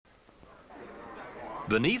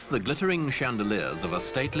Beneath the glittering chandeliers of a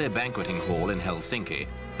stately banqueting hall in Helsinki,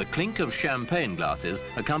 the clink of champagne glasses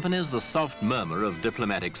accompanies the soft murmur of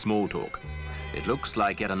diplomatic small talk. It looks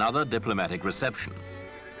like yet another diplomatic reception.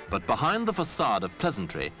 But behind the facade of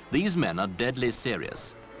pleasantry, these men are deadly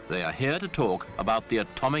serious. They are here to talk about the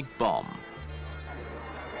atomic bomb.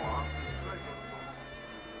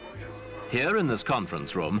 Here in this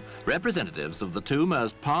conference room, representatives of the two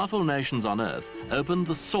most powerful nations on Earth opened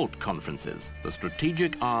the SALT conferences, the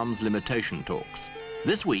Strategic Arms Limitation Talks.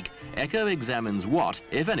 This week, ECHO examines what,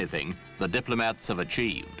 if anything, the diplomats have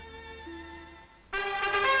achieved.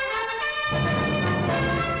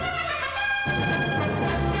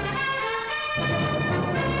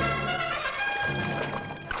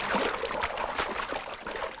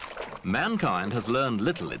 Mankind has learned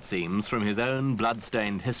little, it seems, from his own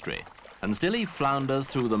blood-stained history. And still he flounders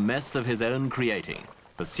through the mess of his own creating,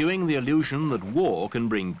 pursuing the illusion that war can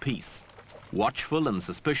bring peace. Watchful and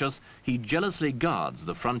suspicious, he jealously guards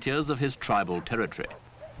the frontiers of his tribal territory.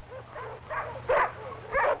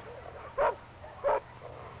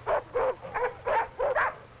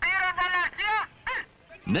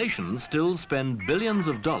 Nations still spend billions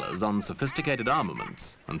of dollars on sophisticated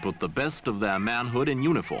armaments and put the best of their manhood in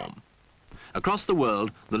uniform. Across the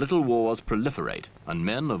world, the little wars proliferate, and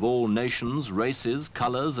men of all nations, races,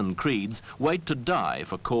 colors, and creeds wait to die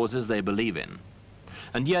for causes they believe in.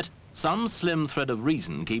 And yet, some slim thread of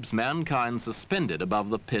reason keeps mankind suspended above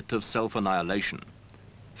the pit of self-annihilation.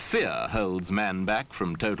 Fear holds man back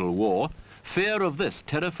from total war, fear of this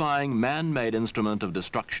terrifying man-made instrument of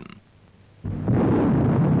destruction.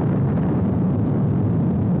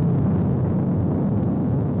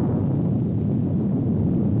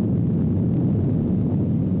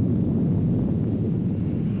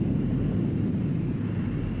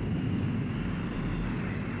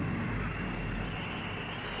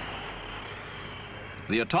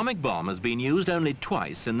 The atomic bomb has been used only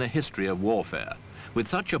twice in the history of warfare, with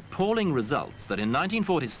such appalling results that in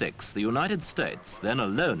 1946, the United States, then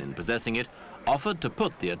alone in possessing it, offered to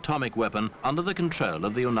put the atomic weapon under the control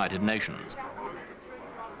of the United Nations.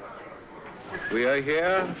 We are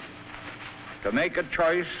here to make a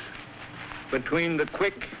choice between the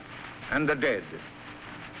quick and the dead.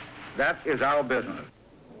 That is our business.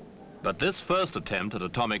 But this first attempt at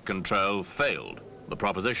atomic control failed. The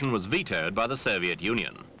proposition was vetoed by the Soviet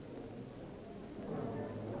Union.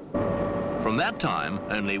 From that time,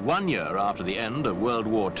 only 1 year after the end of World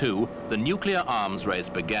War II, the nuclear arms race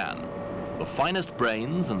began. The finest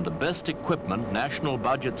brains and the best equipment national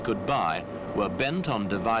budgets could buy were bent on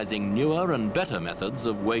devising newer and better methods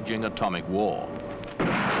of waging atomic war.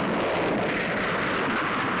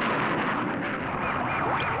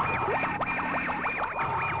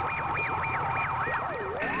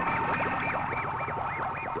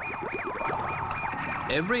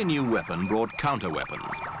 Every new weapon brought counter-weapons.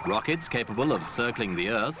 Rockets capable of circling the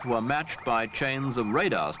Earth were matched by chains of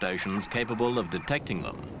radar stations capable of detecting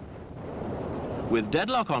them. With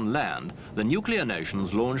deadlock on land, the nuclear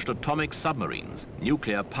nations launched atomic submarines,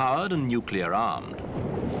 nuclear-powered and nuclear-armed.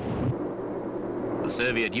 The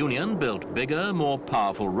Soviet Union built bigger, more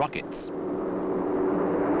powerful rockets.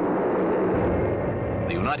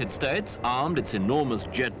 The United States armed its enormous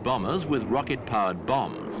jet bombers with rocket-powered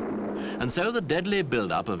bombs. And so the deadly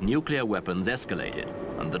build-up of nuclear weapons escalated,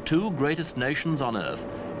 and the two greatest nations on Earth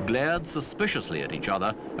glared suspiciously at each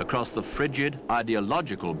other across the frigid,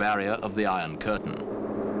 ideological barrier of the Iron Curtain.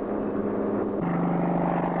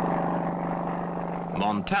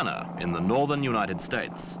 Montana, in the northern United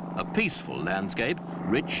States, a peaceful landscape,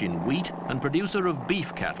 rich in wheat and producer of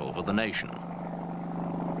beef cattle for the nation.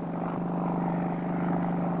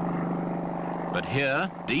 But here,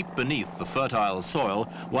 deep beneath the fertile soil,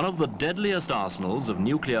 one of the deadliest arsenals of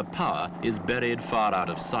nuclear power is buried far out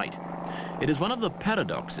of sight. It is one of the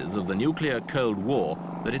paradoxes of the nuclear Cold War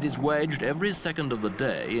that it is waged every second of the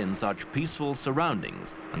day in such peaceful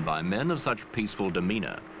surroundings and by men of such peaceful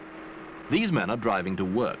demeanor. These men are driving to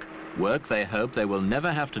work they hope they will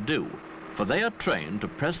never have to do, for they are trained to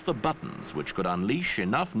press the buttons which could unleash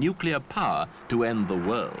enough nuclear power to end the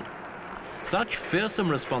world. Such fearsome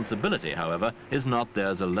responsibility, however, is not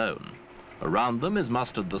theirs alone. Around them is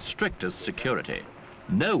mustered the strictest security.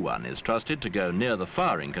 No one is trusted to go near the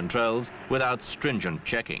firing controls without stringent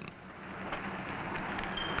checking.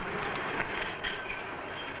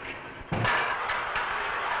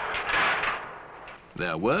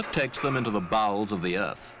 Their work takes them into the bowels of the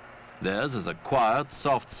earth. Theirs is a quiet,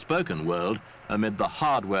 soft-spoken world amid the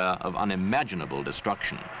hardware of unimaginable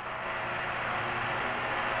destruction.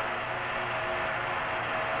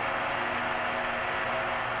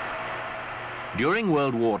 During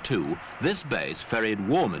World War II, this base ferried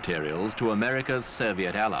war materials to America's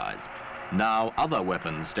Soviet allies. Now other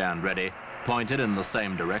weapons stand ready, pointed in the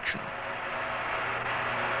same direction.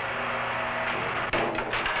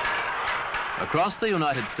 Across the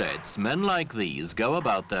United States, men like these go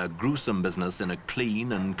about their gruesome business in a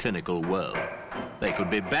clean and clinical world. They could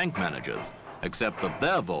be bank managers, except that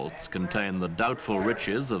their vaults contain the doubtful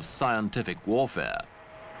riches of scientific warfare.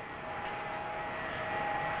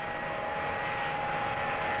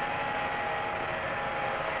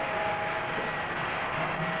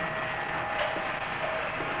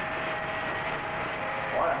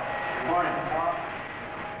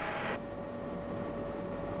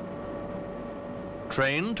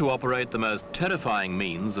 Trained to operate the most terrifying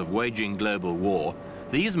means of waging global war,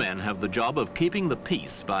 these men have the job of keeping the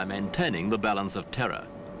peace by maintaining the balance of terror.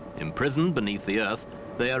 Imprisoned beneath the earth,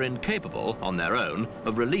 they are incapable, on their own,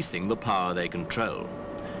 of releasing the power they control.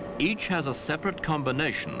 Each has a separate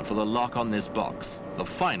combination for the lock on this box, the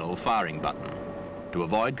final firing button. To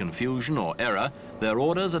avoid confusion or error, their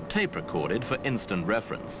orders are tape recorded for instant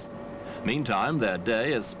reference. Meantime, their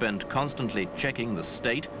day is spent constantly checking the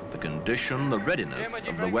state, the condition, the readiness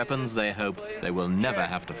of the weapons they hope they will never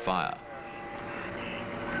have to fire.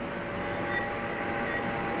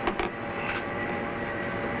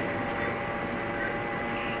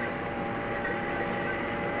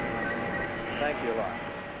 Thank you a lot.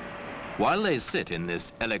 While they sit in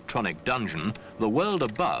this electronic dungeon, the world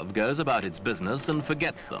above goes about its business and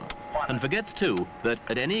forgets them. And forgets, too, that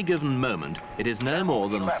at any given moment, it is no more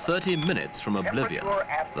than 30 minutes from oblivion,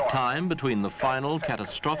 the time between the final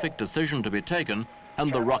catastrophic decision to be taken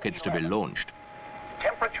and the rockets to be launched.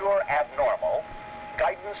 Temperature abnormal.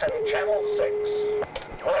 Guidance at channel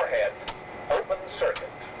 6. Warhead, open circuit.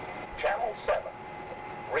 Channel 7.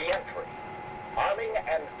 Re-entry. Arming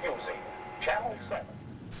and fusing. Channel 7.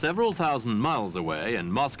 Several thousand miles away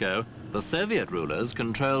in Moscow, the Soviet rulers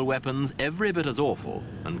control weapons every bit as awful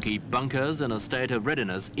and keep bunkers in a state of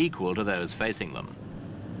readiness equal to those facing them.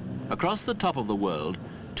 Across the top of the world,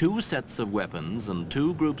 two sets of weapons and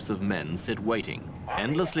two groups of men sit waiting,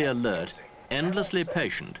 endlessly alert, endlessly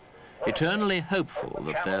patient, eternally hopeful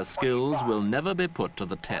that their skills will never be put to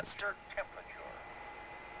the test.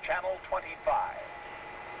 Channel 25.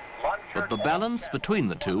 But the balance between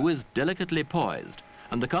the two is delicately poised,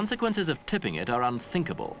 and the consequences of tipping it are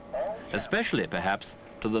unthinkable, especially perhaps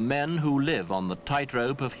to the men who live on the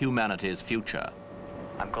tightrope of humanity's future.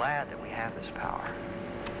 I'm glad that we have this power,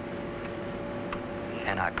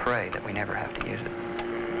 and I pray that we never have to use it.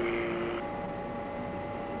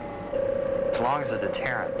 As long as a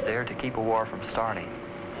deterrent there to keep a war from starting,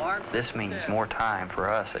 this means more time for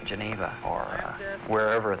us at Geneva or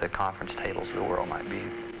wherever the conference tables of the world might be.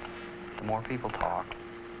 The more people talk,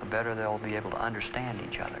 the better they'll be able to understand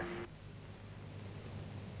each other.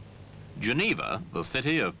 Geneva, the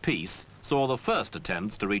city of peace, saw the first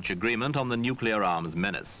attempts to reach agreement on the nuclear arms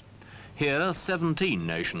menace. Here, 17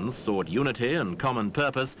 nations sought unity and common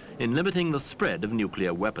purpose in limiting the spread of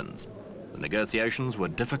nuclear weapons. The negotiations were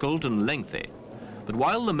difficult and lengthy, but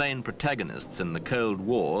while the main protagonists in the Cold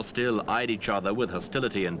War still eyed each other with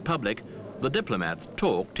hostility in public, the diplomats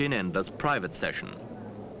talked in endless private session.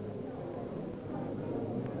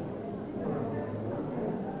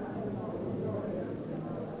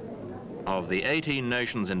 Of the 18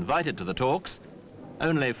 nations invited to the talks,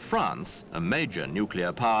 only France, a major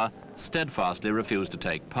nuclear power, steadfastly refused to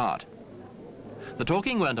take part. The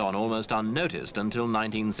talking went on almost unnoticed until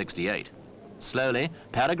 1968. Slowly,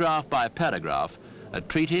 paragraph by paragraph, a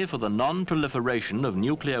treaty for the non-proliferation of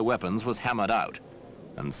nuclear weapons was hammered out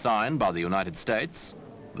and signed by the United States,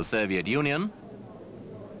 the Soviet Union,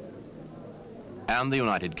 and the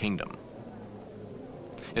United Kingdom.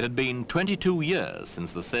 It had been 22 years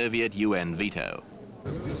since the Soviet UN veto.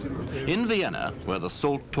 In Vienna, where the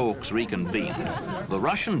SALT talks reconvened, the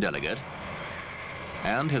Russian delegate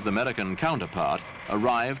and his American counterpart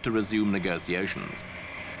arrived to resume negotiations.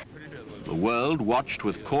 The world watched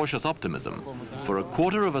with cautious optimism, for a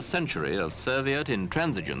quarter of a century of Soviet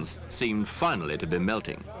intransigence seemed finally to be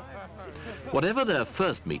melting. Whatever their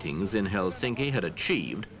first meetings in Helsinki had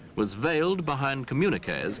achieved was veiled behind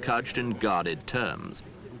communiques couched in guarded terms.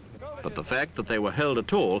 But the fact that they were held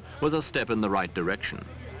at all was a step in the right direction,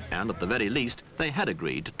 and at the very least, they had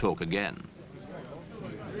agreed to talk again.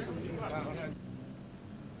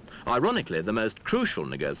 Ironically, the most crucial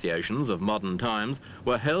negotiations of modern times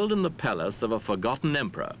were held in the palace of a forgotten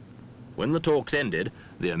emperor. When the talks ended,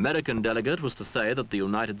 the American delegate was to say that the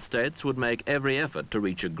United States would make every effort to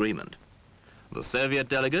reach agreement. The Soviet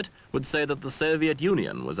delegate would say that the Soviet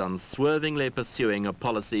Union was unswervingly pursuing a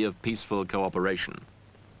policy of peaceful cooperation.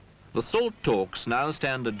 The SALT talks now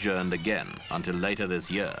stand adjourned again until later this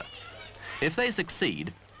year. If they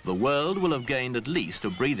succeed, the world will have gained at least a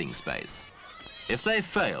breathing space. If they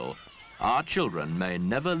fail, our children may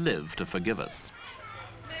never live to forgive us.